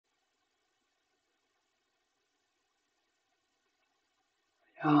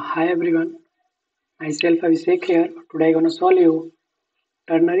Hi everyone, myself Abhishek here. Today I'm gonna solve you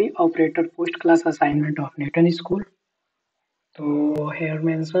ternary operator post-class assignment of Newton School. So here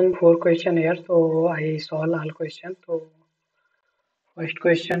mention four question here. So I solve all question. So first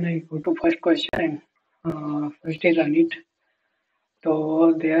question I go to first question. First is on it.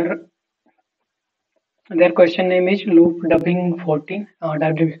 So their question name is loop dubbing 14.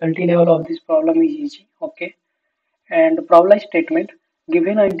 The difficulty level of this problem is easy. Okay. And problem statement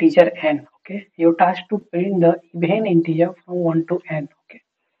given an integer n. Okay. Your task to print the even integer from 1 to n. Okay.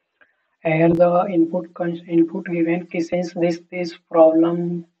 Here the input given since this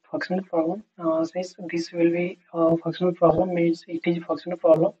problem functional problem since this will be functional problem means it is functional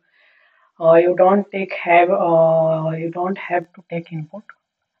problem. You don't have to take input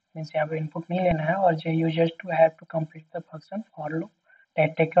means यहाँ पे input नहीं लेना है और you just to have to complete the function for loop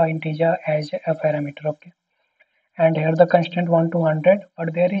that take a integer as a parameter. Okay. And here the constant 1 to 100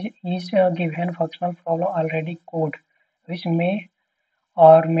 but there is a given functional problem already code which may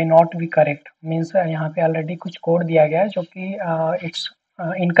और may not be correct means यहाँ पे already कुछ code दिया गया है जो कि it's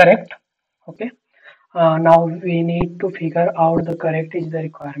incorrect. Okay. Now we need to figure out the correct is the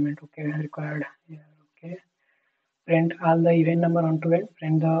requirement. Okay required. Okay. Print all the even number on to it.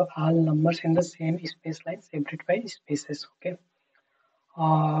 Print the all numbers in the same space line separated by spaces. Okay.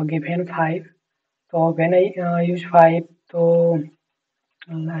 Given 5. So when I use 5, so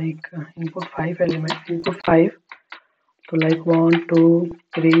like input 5 element, input 5. So like 1, 2,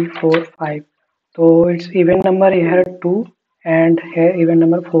 3, 4, 5. So it's even number here 2 and here even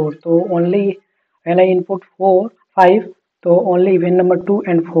number 4. So only when I input 4, 5, so only even number 2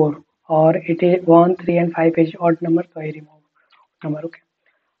 and 4. Or it is 1, 3 and 5 is odd number, so I remove number. Okay.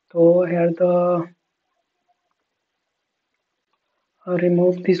 So here the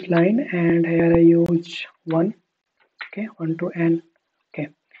remove this line and here I use 1. Okay, 1 to n. Okay.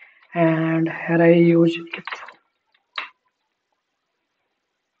 And here I use if.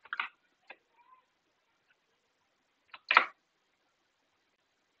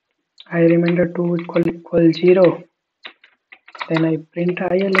 I remember 2 equal 0. Then I print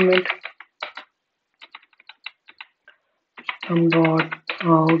I element dot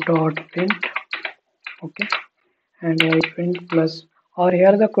out dot print. Okay. And I print plus. और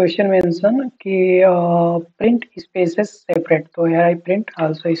here the question mention कि print spaces separate. So here I print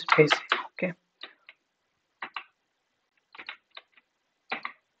also space. Okay.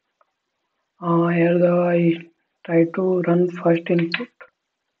 Here I try to run first input.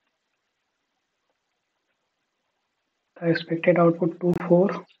 The expected output 2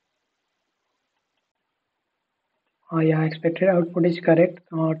 4. Yeah, expected output is correct.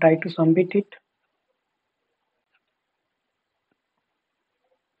 Try to submit it.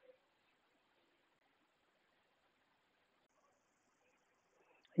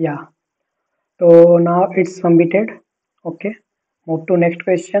 Yeah. So now it's submitted. Okay. Move to next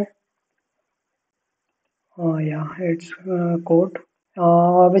question. Yeah, it's code.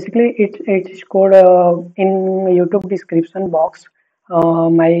 Basically, it's code in YouTube description box.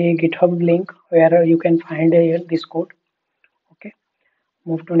 My GitHub link where you can find this code. Okay.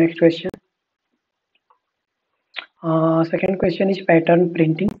 Move to next question. Second question is pattern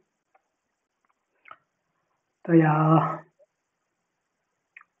printing. So yeah,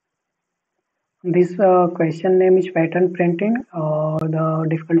 this question name is pattern printing. The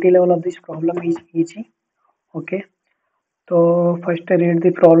difficulty level of this problem is easy. Okay. So first read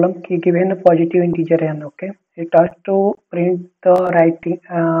the problem. Given a positive integer n, okay, it has to print the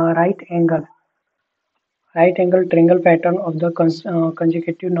right angle triangle pattern of the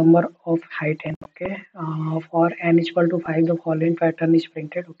consecutive number of height n. Okay, for n is equal to 5, the following pattern is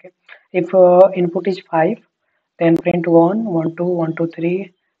printed. Okay, if input is 5, then print 1, 1, 2, 1, 2,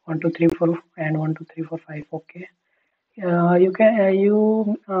 3, 1, 2, 3, 4, and 1, 2, 3, 4, 5. Okay, you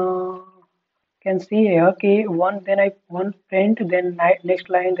can see here okay one then I one print then next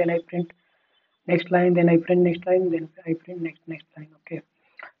line then I print next line then I print next line then I print next line. Okay,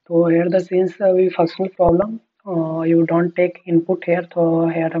 so here the since we functional problem you don't take input here so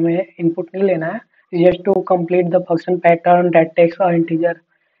here हमें input नहीं लेना है just to complete the function pattern that takes a integer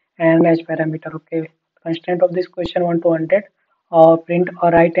and as parameter. Okay, constant of this question 1 to 100 print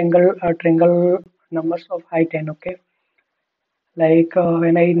a right angle triangle numbers of height n. Okay, like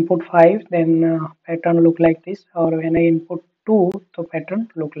when I input 5 then pattern look like this or when I input 2 so pattern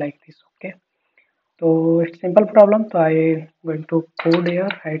look like this. Okay, so it's simple problem so I going to code here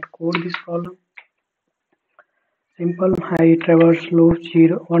write code this problem. Simple, I traverse loop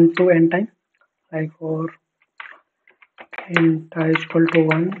 0 1 to n time like for int is equal to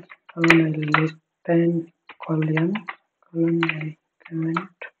 1 colon I less than colon I increment.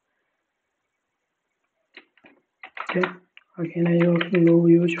 Okay, again I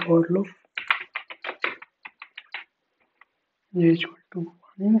use for loop j is equal to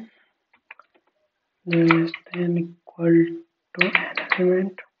 1, less than equal to an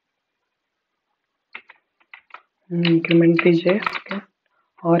element increment is j. Okay,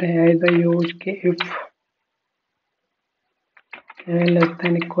 और है the use के if less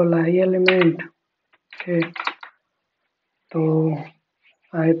than equal I element. Okay, तो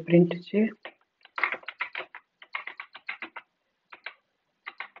I print j.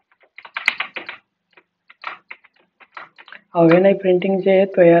 When I printing j,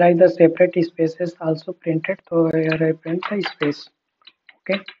 तो here I the separate spaces also printed. So here I print the space.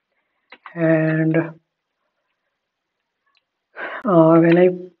 Okay, and when I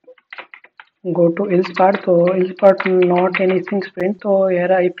go to else part, so else part not anything print. So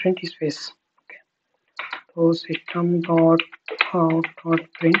here I print space. Okay, so system dot out dot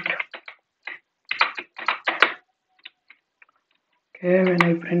print. Okay, when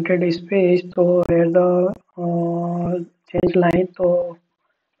I printed space, so here the change line. So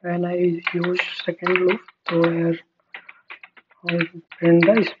when I use second loop, so here I print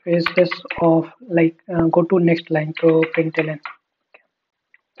the spaces of like go to next line. So println.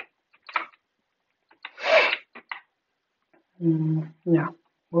 Yeah,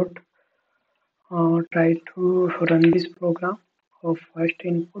 good. Try to run this program of first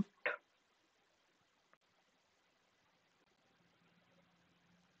input.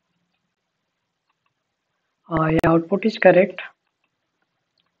 Yeah, output is correct.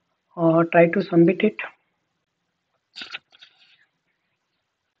 Try to submit it.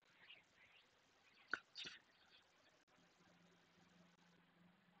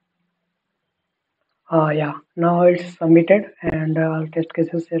 Yeah, now it's submitted and all test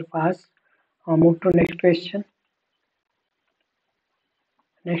cases are passed. Move to next question.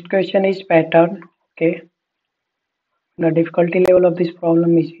 Next question is pattern. Okay, the difficulty level of this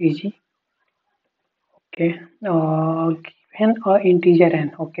problem is easy. Okay, given a integer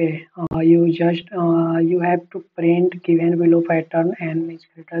n. Okay, you have to print given below pattern n is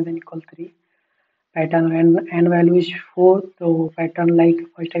greater than equal 3. Pattern when n value is 4, so pattern like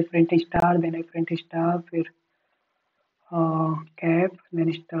first I print star, then I print star, फिर cap,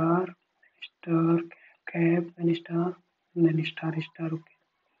 then star, cap, then star, then star star. Okay,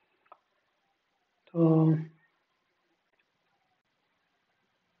 so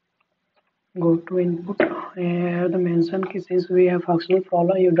go to input. Here the mention ki since we have functional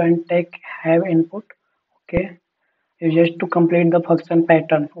problem, you don't take have input. Okay, you just to complete the function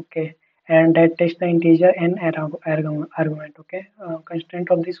pattern. Okay, and that takes the integer and argument. Okay, constraint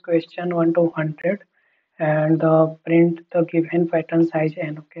of this question 1 to 100 and print the given pattern size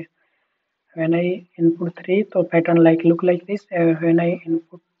n. Okay, when I input 3, so pattern like look like this. When I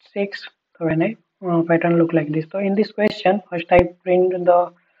input 6, so when I pattern look like this. So in this question, first I print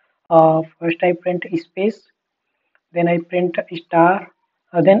space, then I print star,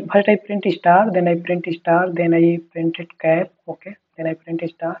 then first I print star, then I print star, then I printed cap. Okay, then I print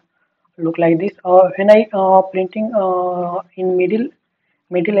star, look like this. When I printing in middle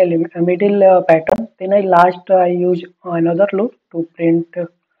pattern, then I last I use another loop to print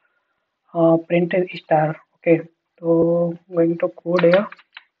a star. Okay, so going to code here.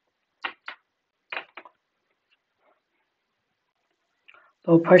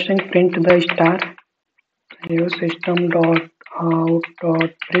 So first I print the star. Use system dot out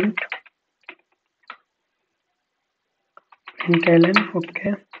dot print println.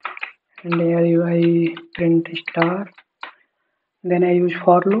 Okay, and here I print star. Then I use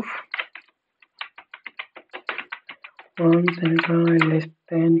for loop. Once and less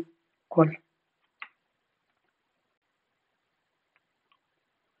than equal.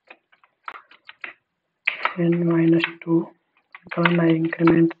 N minus 2. Then I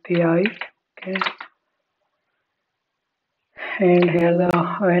increment the I. Okay, and here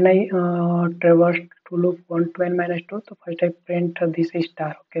when I traverse to loop 1 to n minus 2, so first I print this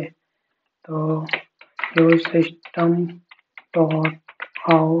star. Okay, so use system dot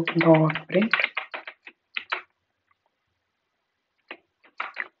out dot print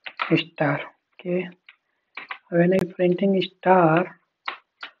star. Okay, when I printing star,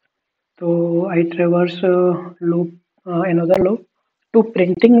 so I traverse loop another loop to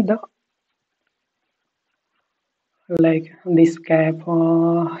printing the like this cap.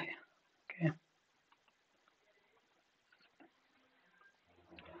 Okay,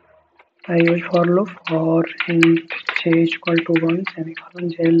 I use for loop for int j is equal to 1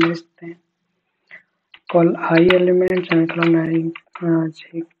 semicolon j less than call I element semicolon I j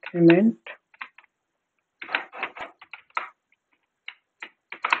increment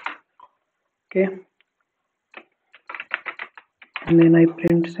Okay, and then I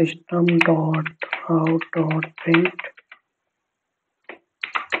print system dot out dot print,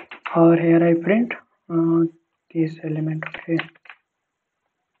 or here I print this element. Okay,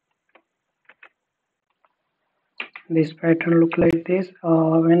 this pattern look like this.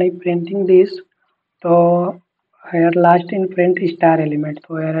 When I printing this, so here last in print star element,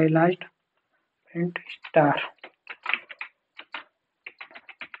 so here I last print star.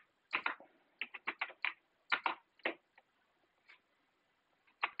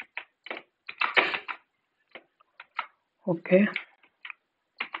 Okay,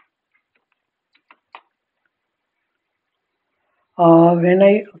 when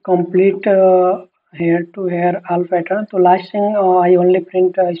I complete here to here all pattern, so last thing I only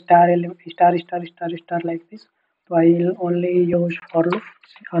print star element, star like this. So I will only use for loop,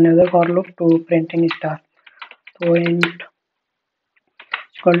 another for loop to printing star. So int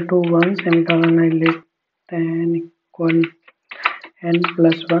equal to 1 semicolon I less than equal n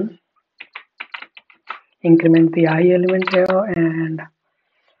plus 1, increment the I element here and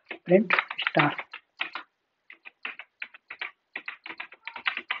print star.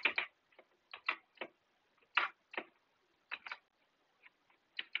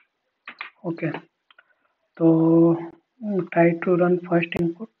 Okay, so try to run first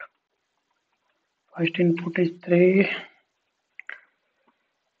input. First input is 3.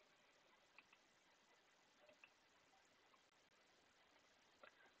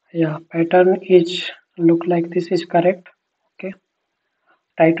 Yeah, pattern is look like this is correct. Okay,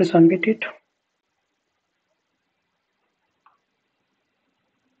 try to submit it.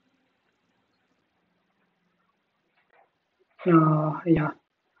 Yeah,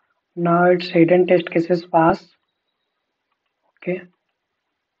 now it's hidden test cases pass. Okay,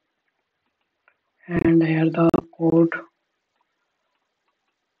 and here the code.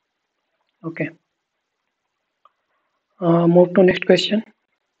 Okay, move to next question.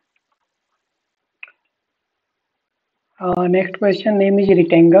 Next question name is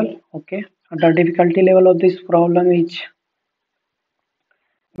rectangle. Okay, the difficulty level of this problem is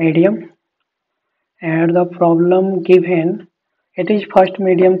medium, and the problem given, it is first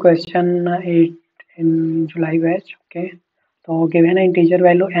medium question it in July batch. Okay, so given an integer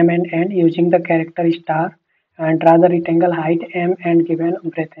value m and n using the character star and draw the rectangle height m and given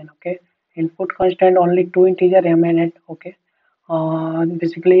breadth n. Okay, input constant only two integer m and n. Okay,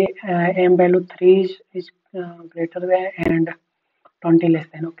 basically m value 3 is greater than and 20 less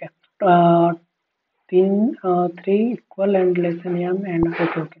than. Okay, uh, 3 equal and less than m and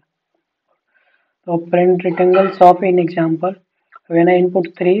okay. So print rectangles of in example. When I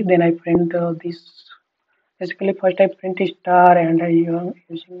input 3, then I print this. Basically, first I print star and I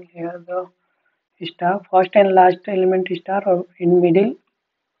using here the star. First and last element star, or in middle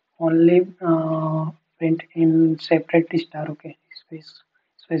only print in separate star. Okay, space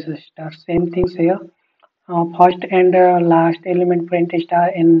star. Same things here. First and last element print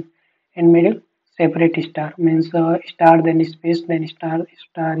star in middle separate star, means star then space then star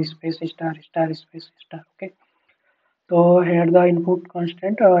space star space star. Okay, so here the input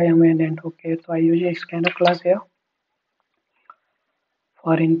constant m and n. Okay, so I use a scanner class here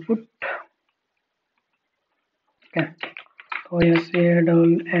for input. Okay, so SA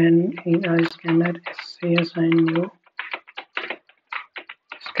double n in a scanner SA assign new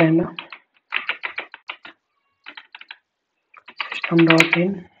scanner system dot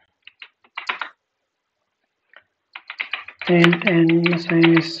in int and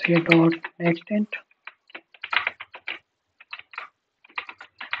assign SA dot next int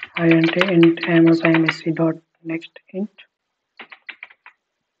int m assign SC dot next int.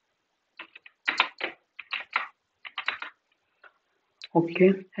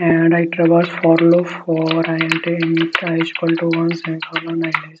 Okay, and I traverse for loop for int I equal to 1 semicolon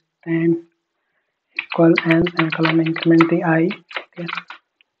I less than equal n semicolon increment the I. Okay,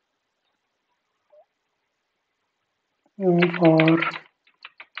 for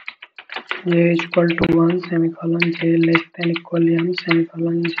j equal to 1 semicolon j less than equal m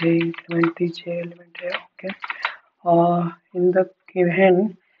semicolon j increment the j element here. Okay, in the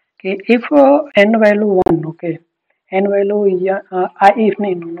given, okay, if n value 1, okay, n value I if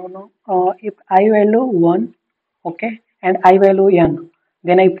if I value 1, okay, and I value n,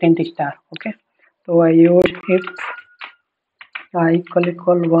 then I print star. Okay, so I use if I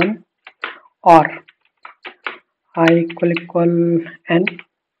equal 1 or I equal n.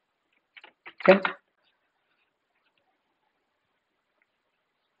 Okay,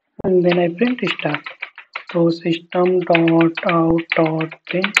 and then I print star. So system dot out dot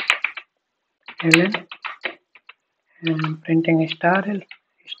print ln and printing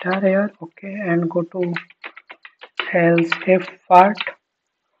star here. Okay, and go to else if part.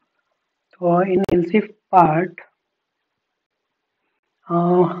 So in else if part,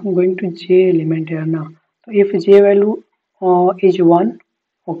 going to j element here now. So if j value is 1,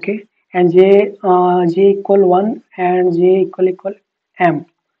 okay, and j equal 1 and j equal m,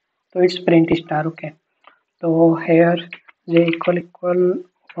 so it's print star. Okay, so here j equal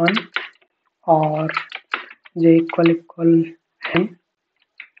 1 or j equal m,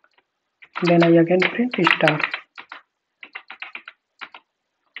 then I again print star.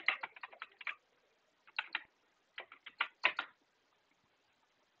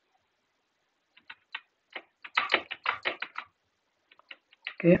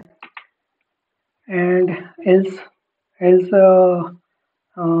 Okay, and else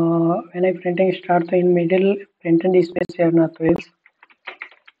when I printing start, so in middle printed space here na, to else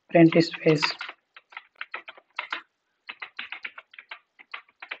print space.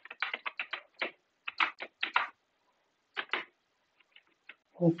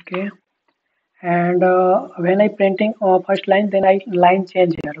 Okay, and when I printing first line, then I line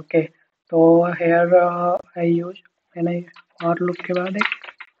change here. Okay, so here I use when I for loop के बाद एक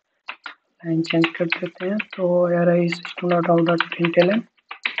line change कर देते हैं. तो here I system.out.println.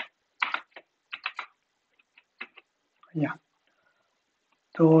 Yeah,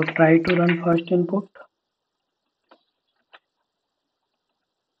 so try to run first input.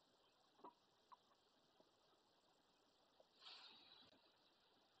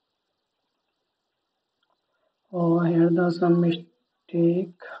 Oh, here the some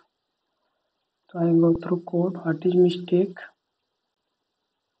mistake. So I go through code. What is mistake?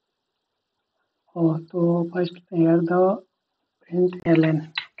 Oh, so first here the print ln.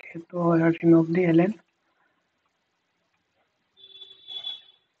 Okay, so I have remove the ln.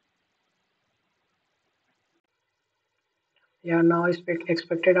 Yeah, now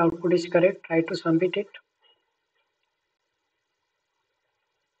expected output is correct. Try to submit it.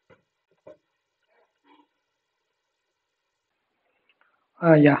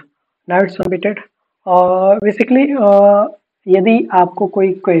 या now it's submitted. Basically यदि आपको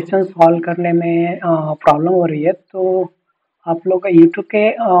कोई question solve करने में problem हो रही है, तो आप लोग यूट्यूब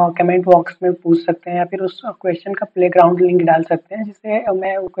के कमेंट बॉक्स में पूछ सकते हैं, या फिर उस क्वेश्चन का प्लेग्राउंड लिंक डाल सकते हैं, जिससे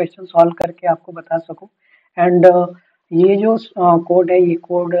मैं वो क्वेश्चन सॉल्व करके आपको बता सकूं. एंड ये जो कोड है, ये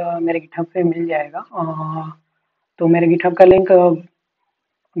कोड मेरे गिटहब पे मिल जाएगा. तो मेरे गिटहब का लिंक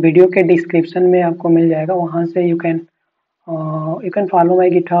वीडियो के डिस्क्रिप्शन में आपको मिल जाएगा. वहाँ से you can follow my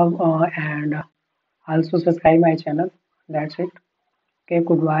GitHub and also subscribe my channel. That's it. Okay,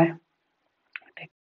 goodbye.